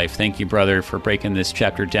this life. Thank you, brother, for breaking this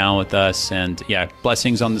chapter down with us, and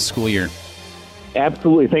blessings on the school year.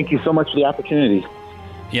 Absolutely. Thank you so much for the opportunity.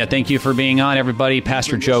 Thank you for being on, everybody.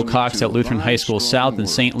 Pastor Joe Cox at Lutheran High School South in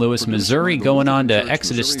St. Louis, Missouri, going on to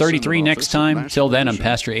Exodus 33 next time. Till then, I'm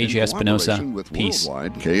Pastor A.J. Espinosa. Peace.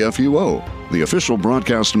 KFUO, the official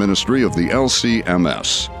broadcast ministry of the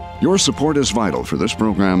LCMS. Your support is vital for this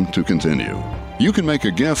program to continue. You can make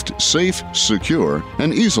a gift safe, secure,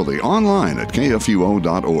 and easily online at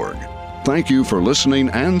kfuo.org. Thank you for listening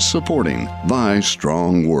and supporting Thy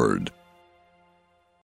Strong Word.